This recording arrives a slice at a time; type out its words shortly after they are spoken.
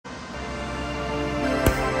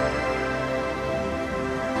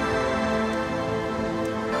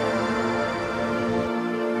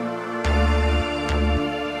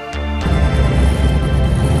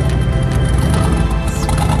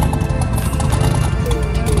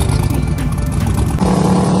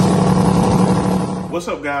What's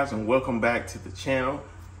up, guys, and welcome back to the channel.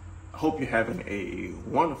 I hope you're having a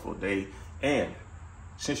wonderful day, and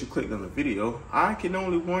since you clicked on the video, I can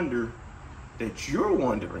only wonder that you're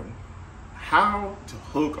wondering how to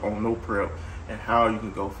hook on no prep and how you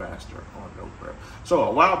can go faster on no prep. So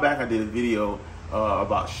a while back I did a video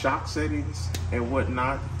about shock settings and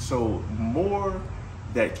whatnot, so more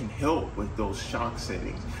that can help with those shock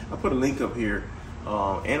settings. I put a link up here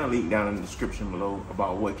and a link down in the description below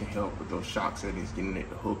about what can help with those shock settings, getting it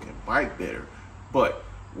to hook and bite better. But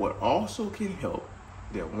what also can help,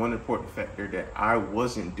 that one important factor that I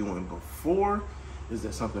wasn't doing before, is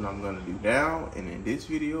that something I'm going to do now, and in this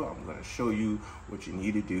video I'm going to show you what you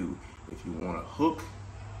need to do if you want to hook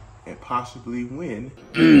and possibly win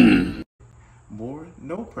more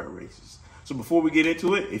no prep races. So before we get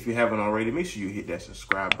into it, if you haven't already, make sure you hit that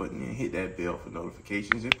subscribe button and hit that bell for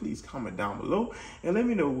notifications, and please comment down below and let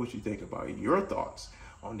me know what you think about your thoughts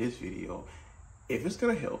on this video, if it's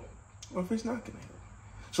going to help or if it's not going to help.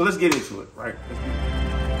 So let's get into it, right? Let's get into it.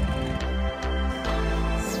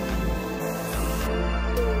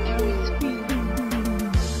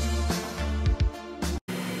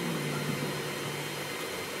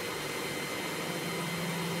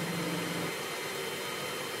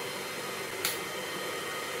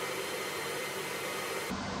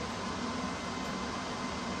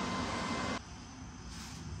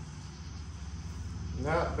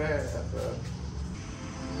 Not bad, bro.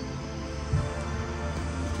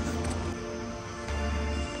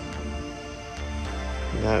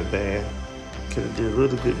 Not bad. Could have did a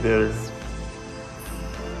little bit better,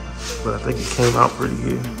 but I think it came out pretty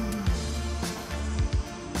good.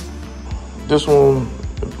 This one,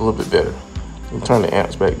 a little bit better. You turn the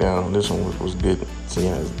amps back down. This one was good. See,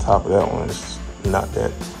 at the top of that one, it's not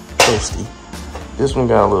that toasty. This one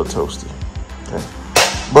got a little toasty. Okay,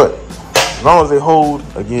 but as long as they hold,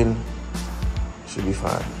 again, should be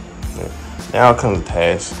fine. Okay. Now comes the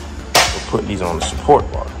task of putting these on the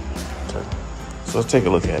support bar. Okay. So let's take a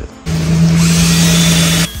look at it.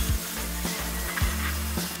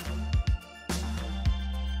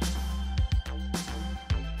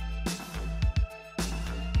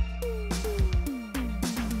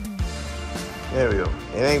 There we go.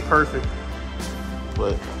 It ain't perfect,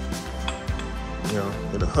 but you know,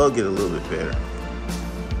 it'll hug it a little bit better.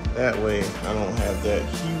 That way, I don't have that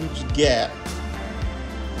huge gap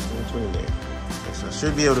in between there. Okay, so I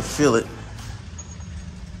should be able to feel it.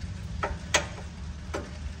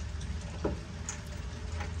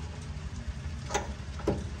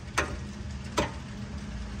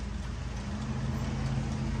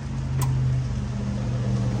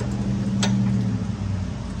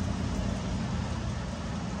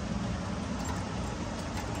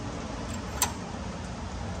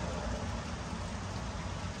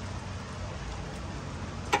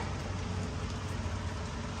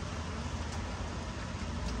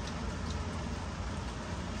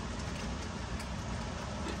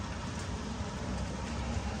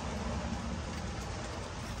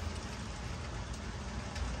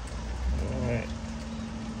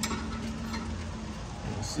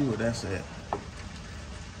 See what that's at.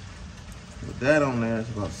 With that on there, it's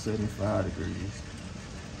about 75 degrees.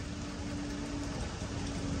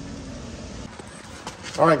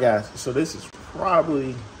 All right, guys, so this is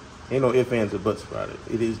probably, ain't no ifs, ands, or buts about it.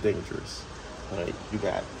 It is dangerous. All right, you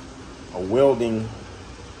got a welding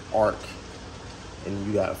arc and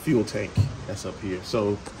you got a fuel tank that's up here.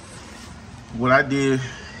 So what I did,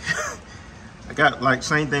 I got like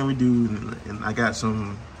same thing we do, and I got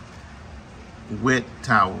some wet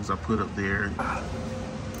towels I put up there. And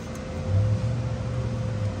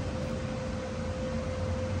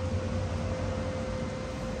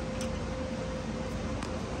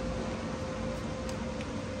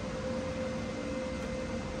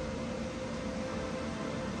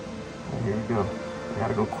here we go. I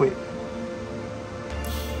gotta go quick.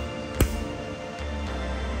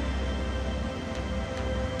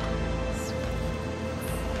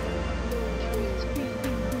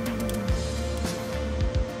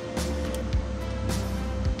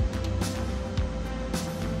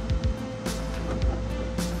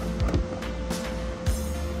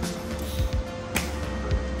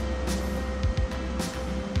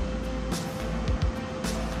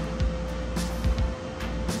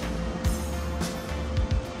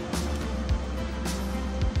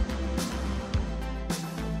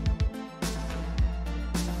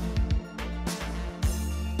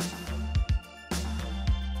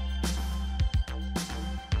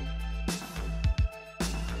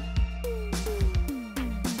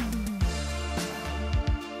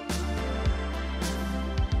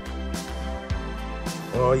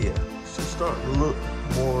 Oh yeah, she's starting to look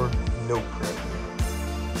more no prep.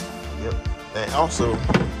 Yep. And also,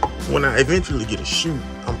 when I eventually get a chute,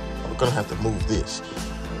 I'm gonna have to move this,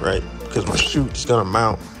 right? Because my chute is gonna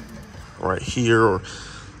mount right here or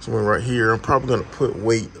somewhere right here. I'm probably gonna put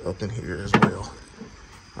weight up in here as well.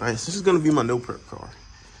 All right, so this is gonna be my no prep car.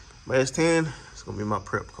 My S10, it's gonna be my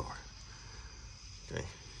prep car. Okay,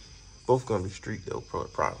 both gonna be street though,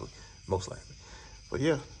 probably, most likely. But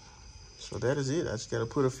yeah, so that is it. I just gotta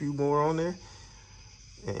put a few more on there.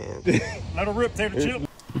 And let her rip, Tater Chip.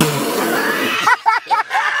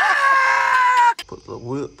 Put the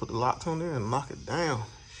whip, put the locks on there and lock it down.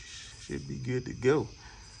 Should be good to go.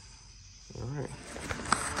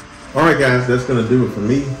 All right guys, that's gonna do it for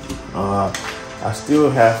me. I still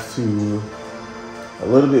have to, a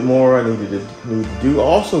little bit more I need to do.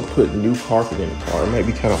 Also put new carpet in the car. It might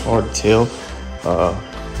be kind of hard to tell.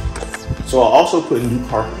 So I'll also put new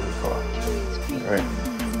carpet in the car. All right.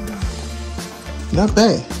 Not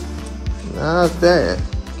bad. Not bad.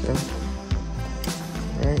 Okay.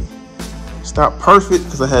 All right. It's not perfect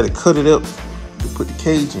because I had to cut it up to put the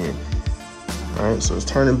cage in. All right, so it's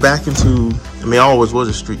turning back into, I mean, it always was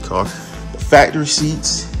a street car. The factory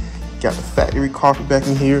seats, got the factory carpet back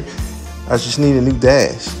in here. I just need a new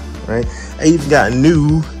dash, right? I even got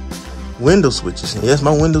new window switches. And yes,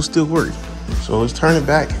 my windows still work. So it's turning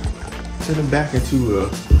back into a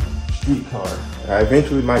street car. I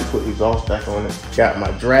eventually might put exhaust back on it. Got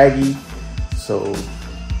my draggy, so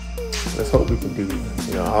let's hope we can do it.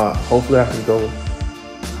 You know, hopefully I can go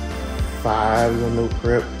 5 on no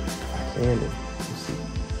prep. I can. We'll see.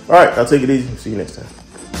 All right, I'll take it easy. See you next time.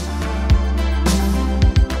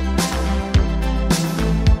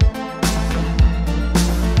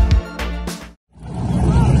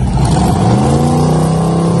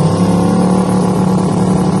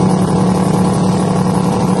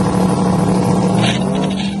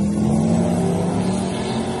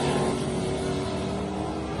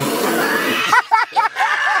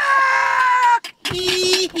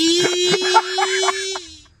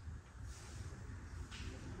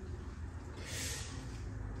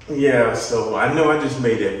 Yeah, so I know I just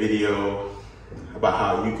made that video about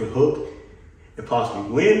how you can hook and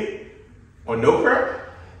possibly win on no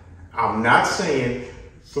prep. I'm not saying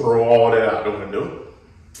throw all that out the window.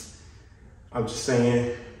 I'm just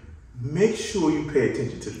saying make sure you pay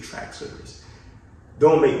attention to the track surface.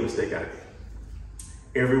 Don't make a mistake out of it.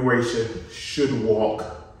 Every racer should walk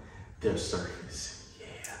their surface.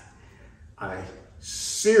 Yeah, I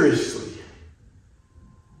seriously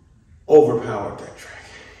overpowered that track.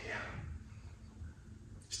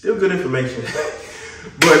 Still good information,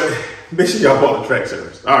 but make sure y'all follow the track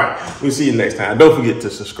service. All right, we'll see you next time. Don't forget to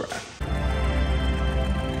subscribe.